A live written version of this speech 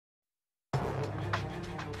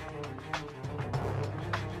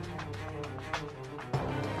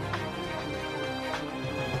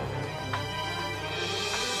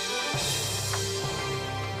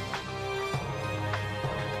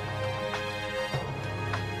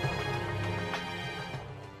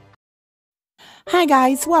Hi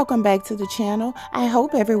guys, welcome back to the channel. I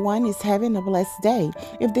hope everyone is having a blessed day.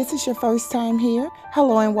 If this is your first time here,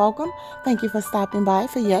 hello and welcome. Thank you for stopping by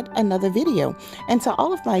for yet another video. And to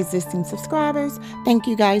all of my existing subscribers, thank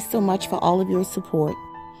you guys so much for all of your support.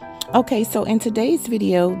 Okay, so in today's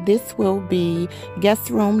video, this will be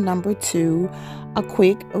guest room number 2, a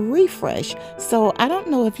quick refresh. So I don't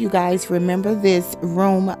know if you guys remember this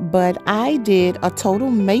room, but I did a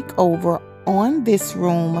total makeover on this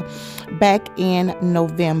room back in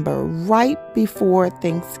November, right before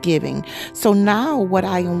Thanksgiving. So now what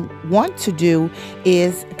I want to do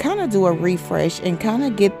is kind of do a refresh and kind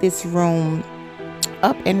of get this room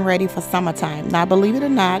up and ready for summertime. Now, believe it or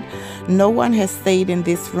not, no one has stayed in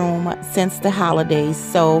this room since the holidays,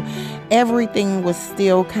 so everything was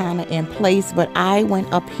still kind of in place. But I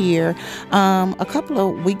went up here a couple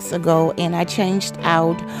of weeks ago and I changed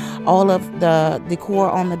out all of the decor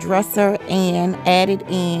on the dresser and added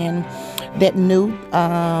in that new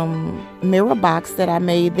mirror box that I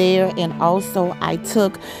made there, and also I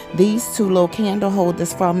took these 2 little candle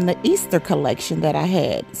holders from the Easter collection that I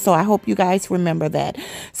had. So I hope you guys remember that.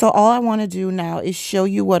 So all I want to do now is show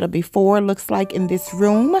you what a before looks like in this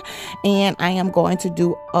room, and I am going to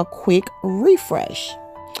do a quick refresh.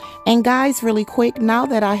 And guys, really quick, now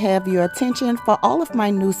that I have your attention, for all of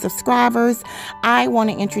my new subscribers, I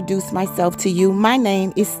want to introduce myself to you. My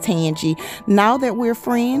name is Tangie. Now that we're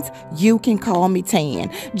friends, you can call me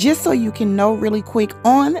Tan. Just so you can know really quick,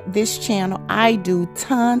 on this channel, I do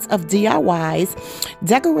tons of DIYs,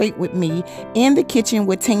 decorate with me in the kitchen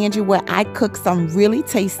with Tangie, where I cook some really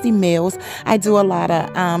tasty meals. I do a lot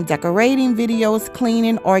of decorating videos,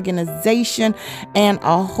 cleaning, organization, and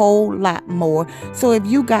a whole lot more. So if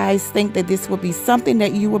you guys think that this would be something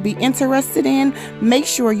that you would be interested in, make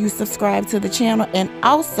sure you subscribe to the channel and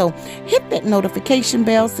also hit that notification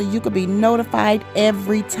bell so you could be notified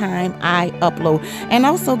every time I upload. And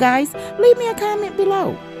also guys, leave me a comment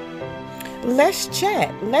below. Let's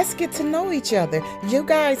chat. Let's get to know each other. You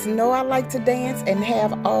guys know I like to dance and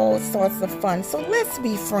have all sorts of fun, so let's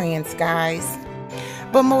be friends, guys.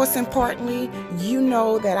 But most importantly, you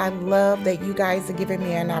know that I love that you guys are giving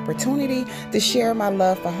me an opportunity to share my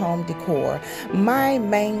love for home decor. My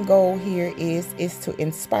main goal here is to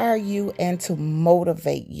inspire you and to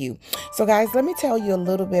motivate you. So guys, let me tell you a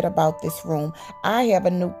little bit about this room. I have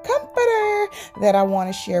a new comforter that I want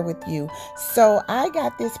to share with you. So I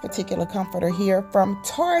got this particular comforter here from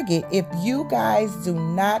Target. If you guys do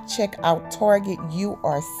not check out Target, you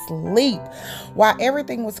are asleep. While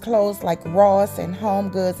everything was closed like Ross and Home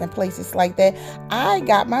Goods and places like that, I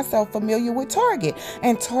got myself familiar with Target,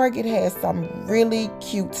 and Target has some really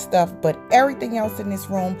cute stuff, but everything else in this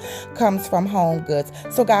room comes from Home Goods.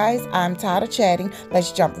 So guys, I'm tired of chatting.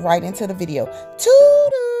 Let's jump right into the video.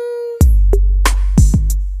 Toodles!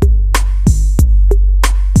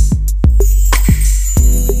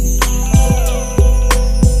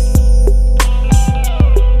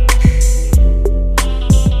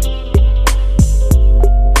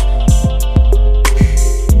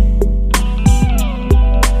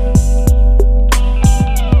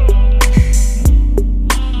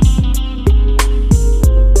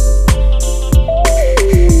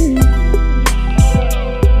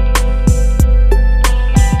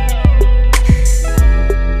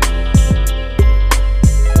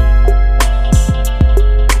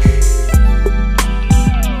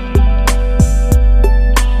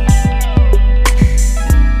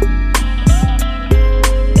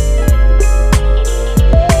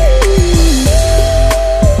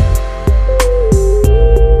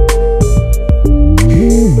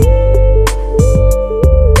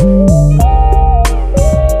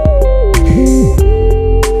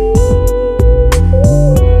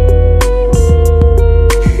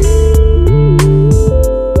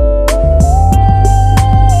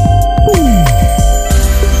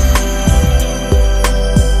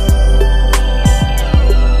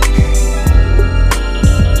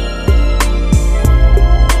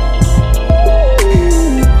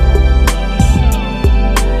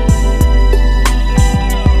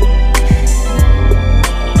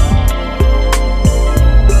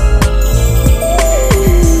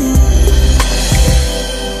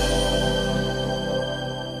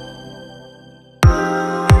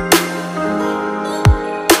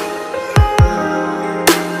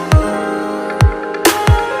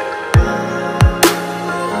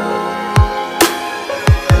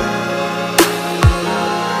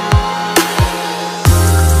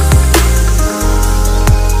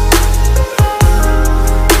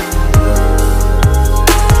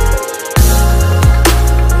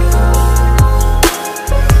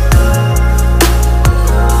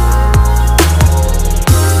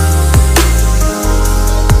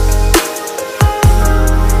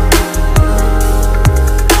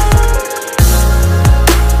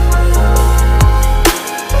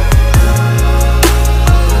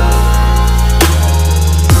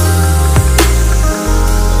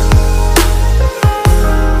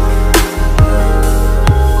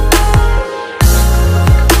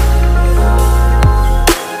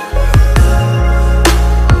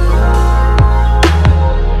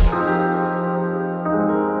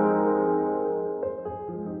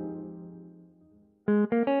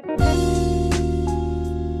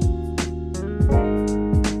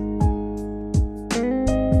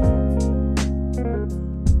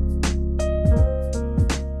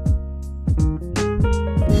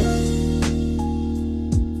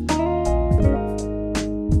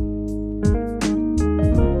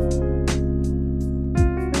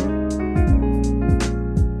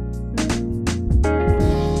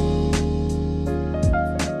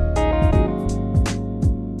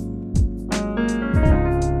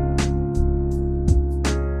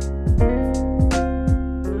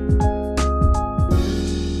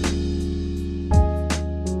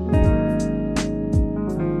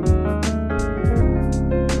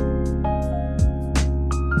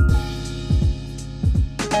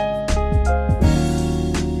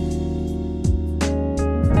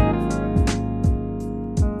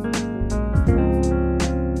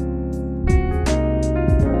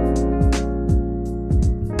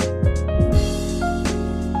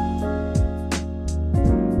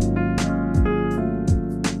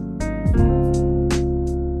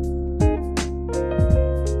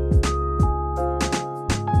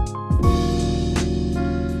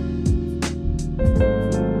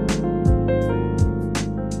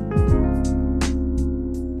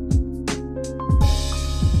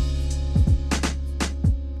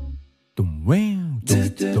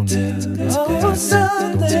 Oh,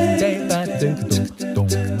 Sunday.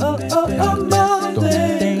 Oh,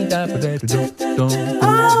 Monday. Oh,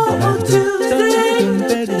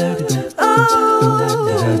 Tuesday. Oh,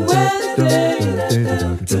 Wednesday.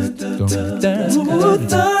 Oh,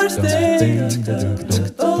 Thursday.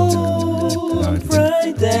 Oh,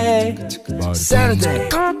 Friday. Saturday.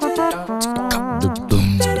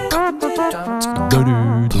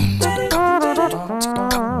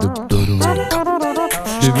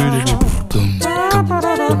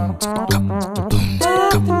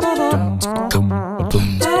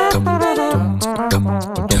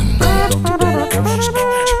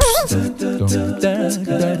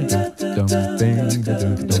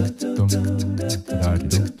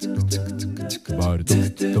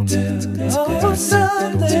 Oh,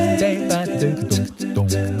 Sunday.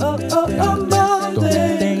 Oh,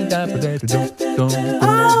 Monday.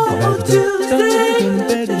 Oh,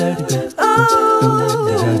 Tuesday. Oh,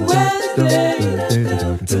 Wednesday.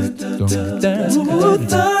 Oh,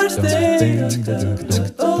 Thursday.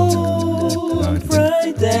 Oh,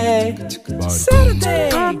 Friday. Saturday.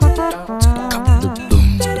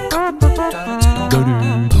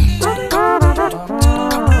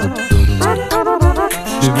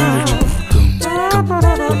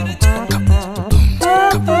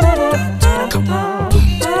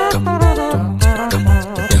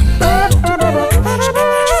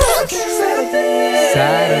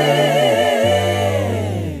 Saturday.